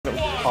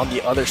on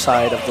the other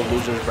side of the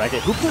losers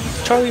bracket. Who put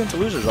Charlie into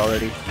losers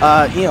already?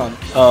 Eon.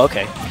 Oh,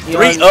 okay.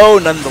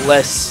 3-0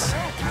 nonetheless.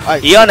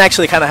 Eon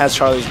actually kind of has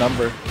Charlie's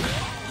number.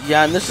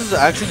 Yeah, and this is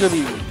actually going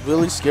to be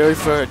really scary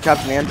for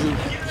Captain Andrew.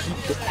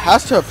 He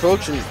has to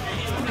approach, and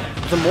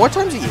the more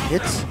times he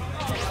hits,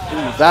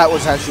 that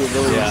was actually a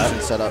really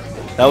interesting setup.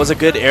 That was a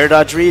good air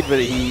dodge read, but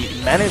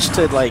he managed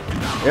to like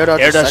air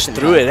dodge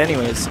through it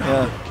anyways.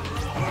 Yeah.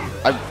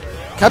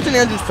 Captain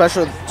Andrew's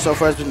pressure so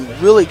far has been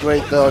really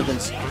great though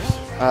against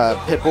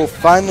Pitbull.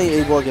 Finally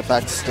able to get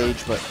back to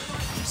stage, but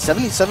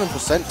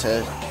 77%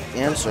 to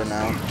answer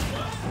now.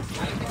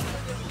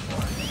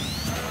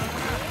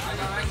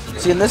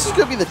 See, and this is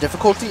going to be the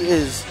difficulty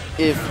is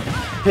if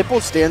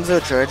Pitbull stands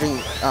there charging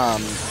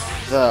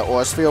the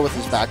Aura Sphere with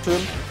his back to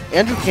him,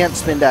 Andrew can't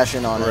spin dash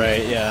in on it.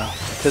 Right, yeah.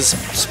 Because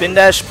spin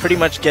dash pretty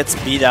much gets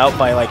beat out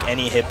by like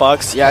any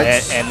hitbox. Yeah,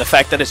 and the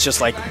fact that it's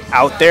just like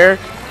out there,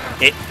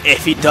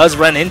 if he does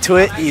run into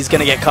it, he's going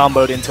to get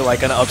comboed into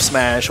like an up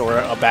smash or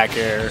a back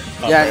air,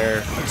 up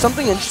air.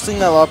 Something interesting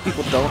that a lot of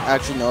people don't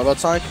actually know about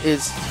Sonic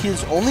is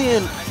he's only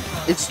in...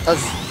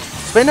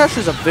 Spin dash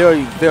is a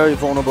very, very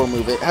vulnerable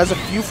move. It has a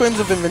few frames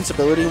of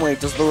invincibility when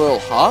it does the little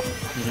hop,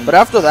 but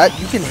after that,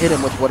 you can hit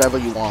him with whatever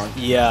you want.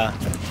 Yeah.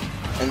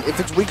 And if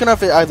it's weak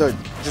enough, it either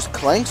just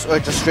clanks or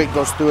it just straight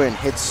goes through and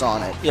hits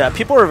Sonic. Yeah,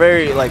 people are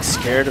very like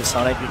scared of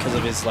Sonic because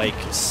of his like,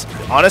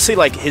 honestly,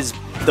 like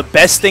the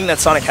best thing that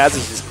Sonic has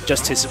is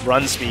just his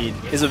run speed,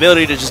 his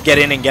ability to just get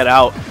in and get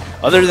out.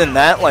 Other than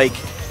that, like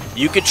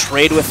you could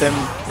trade with him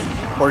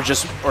or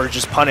just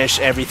punish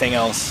everything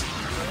else.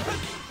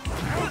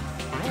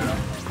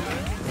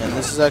 And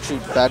this is actually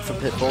bad for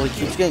Pitbull.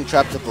 He keeps getting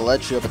trapped at the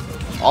ledge here, but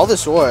all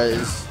this aura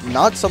is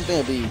not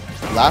something to be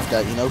laughed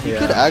at, you know? He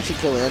could actually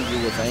kill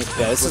Andrew with anything.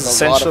 Yeah, this is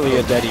essentially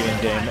a dead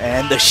even game.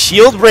 And the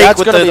shield break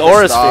with the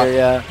Aura Sphere,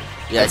 yeah.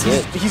 Yeah,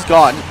 he's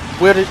gone.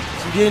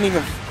 He didn't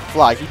even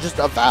fly. He just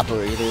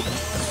evaporated.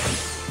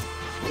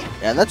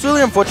 And that's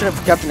really unfortunate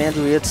for Captain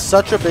Andrew. He had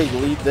such a big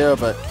lead there,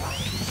 but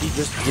he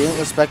just didn't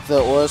respect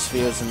the Aura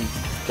Spheres and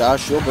got a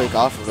shield break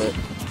off of it.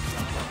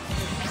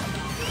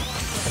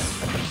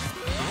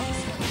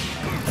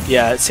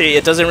 Yeah, see,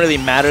 it doesn't really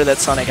matter that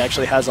Sonic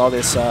actually has all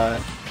this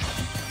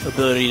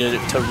ability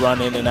to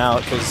run in and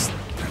out, because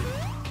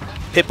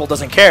Pitbull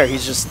doesn't care.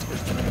 He's just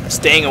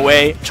staying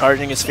away,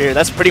 charging his sphere.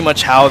 That's pretty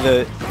much how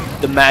the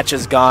match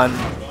has gone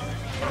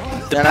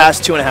the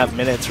past 2.5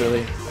 minutes,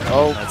 really.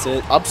 Oh, that's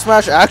it. Up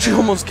smash actually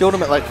almost killed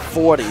him at like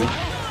 40.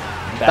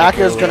 Back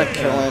air's going to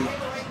kill him.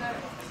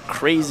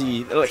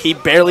 Crazy. He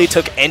barely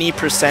took any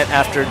percent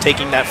after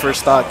taking that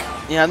first stock.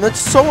 Yeah, and that's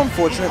so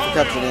unfortunate for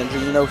Captain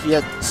Andrew. You know, he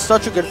had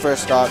such a good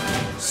first stock,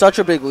 such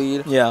a big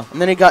lead. Yeah. And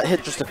then he got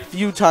hit just a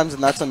few times,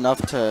 and that's enough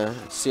to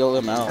seal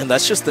him out. And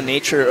that's just the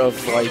nature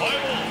of, like,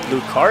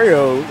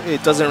 Lucario.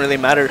 It doesn't really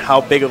matter how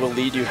big of a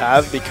lead you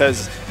have,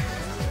 because,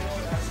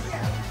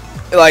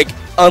 like,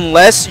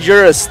 unless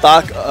you're a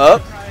stock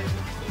up,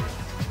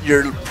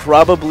 you're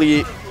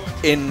probably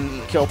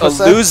in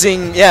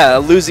a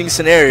losing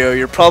scenario.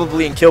 You're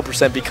probably in kill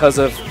percent because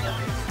of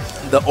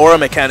the aura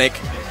mechanic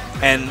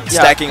and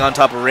stacking on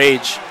top of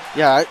rage.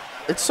 Yeah,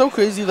 it's so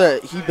crazy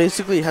that he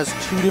basically has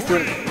 2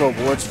 different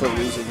rewards for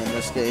losing in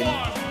this game.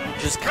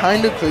 Just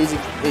kind of crazy.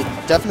 It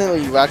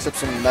definitely racks up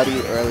some nutty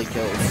early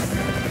kills.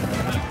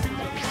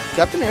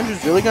 Captain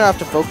Andrew's really going to have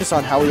to focus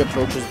on how he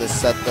approaches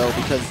this set, though,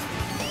 because...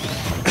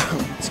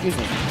 excuse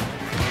me.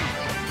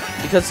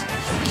 Because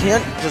he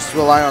can't just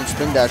rely on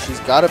spin dash. He's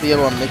got to be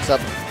able to mix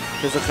up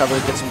his recovery,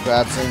 get some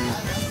grabs in.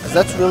 Because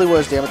that's really where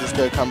his damage is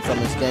going to come from,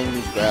 is getting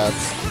these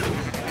grabs.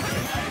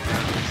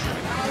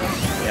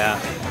 Yeah.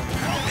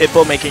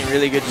 Pitbull making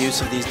really good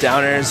use of these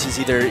downers. He's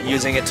either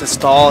using it to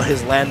stall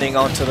his landing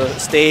onto the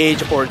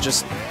stage or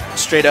just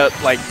straight up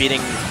like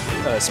beating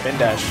spin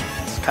dash.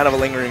 It's kind of a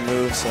lingering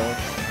move, so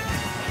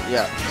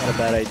yeah, not a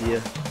bad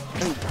idea.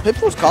 And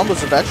Pitbull's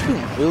combos have actually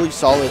been really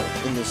solid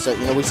in this set.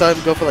 You know, we saw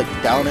him go for like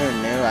downer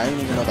and nair. I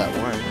didn't even know that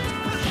worked.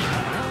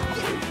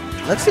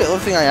 That's the other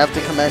thing I have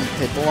to commend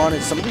Pitbull on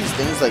is some of these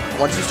things, like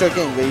once you start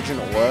getting rage and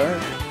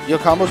aura, your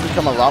combos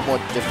become a lot more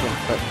different.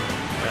 But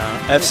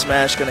F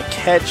smash gonna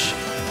catch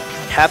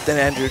Captain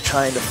Andrew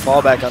trying to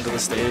fall back onto the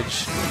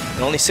stage.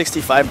 And only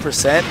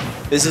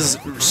 65%. This is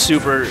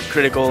super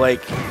critical.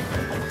 Like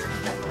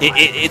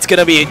it's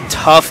gonna be a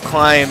tough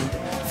climb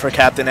for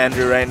Captain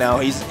Andrew right now.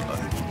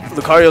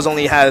 Lucario's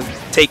only has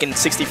taken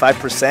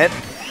 65%,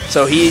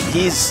 so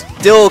he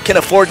still can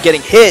afford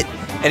getting hit,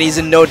 and he's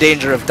in no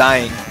danger of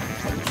dying.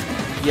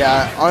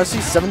 Yeah, honestly,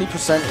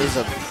 70% is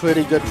a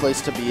pretty good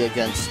place to be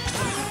against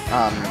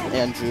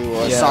Andrew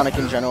or Sonic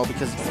in general,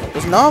 because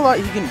there's not a lot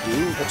he can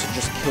do but to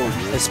just kill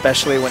you.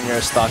 Especially when you're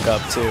a stock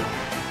up, too.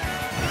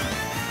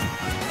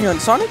 You know,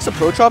 and Sonic's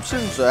approach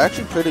options are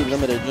actually pretty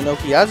limited. You know,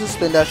 he has his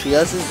spin dash, he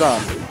has his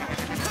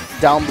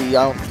down B.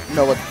 I don't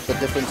know what the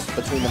difference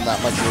between them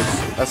that much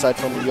is, aside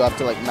from you have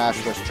to like mash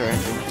first turn.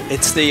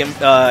 It's the,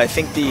 I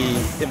think the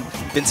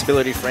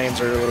invincibility frames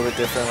are a little bit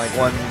different. Like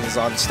one is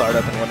on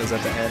startup and one is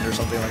at the end or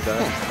something like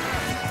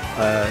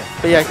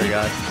that. But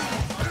yeah,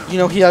 you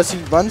know, he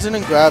runs in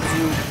and grabs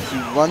you, he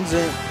runs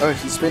in, or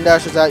he spin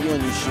dashes at you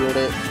and you shield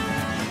it,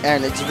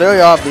 and it's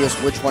very obvious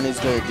which one he's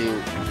going to do.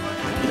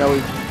 You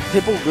know,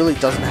 Pitbull really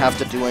doesn't have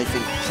to do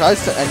anything. He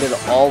tries to end it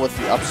all with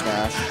the up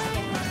smash.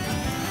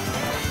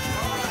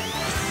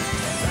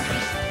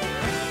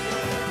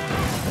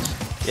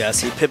 Yeah,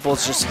 see,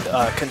 Pitbull's just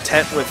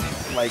content with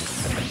like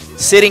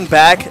sitting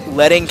back,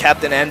 letting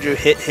Captain Andrew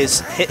hit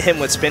him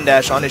with spin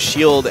dash on his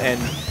shield and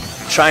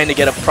trying to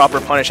get a proper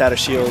punish out of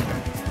shield.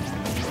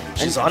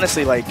 Which is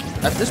honestly like,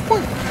 at this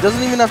point, he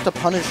doesn't even have to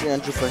punish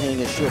Andrew for hitting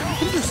his shield.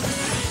 He can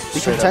just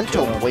be content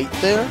to wait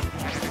there.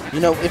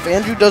 You know, if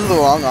Andrew does the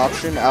wrong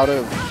option out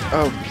of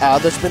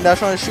the spin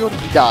dash on his shield,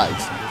 he dies.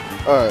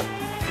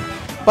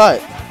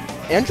 But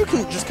Andrew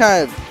can just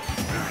kind of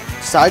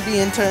side B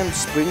into him,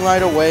 spring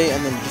right away,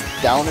 and then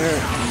just downer,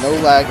 no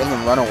lag, and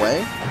then run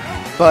away.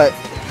 But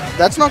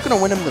that's not going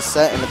to win him the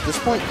set, and at this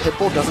point,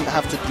 Pitbull doesn't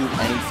have to do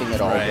anything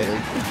at all, really.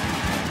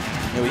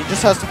 You know, he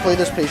just has to play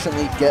this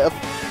patiently, get a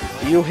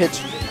few hits,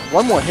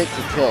 one more hit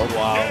to kill.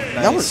 Wow, nice.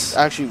 That was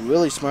actually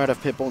really smart of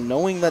Pitbull,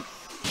 knowing that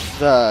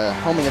the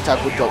homing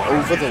attack would go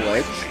over the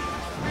ledge.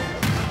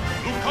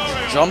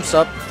 Jumps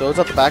up, throws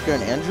up the back air,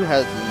 and Andrew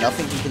has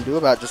nothing he can do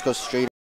about it, just goes straight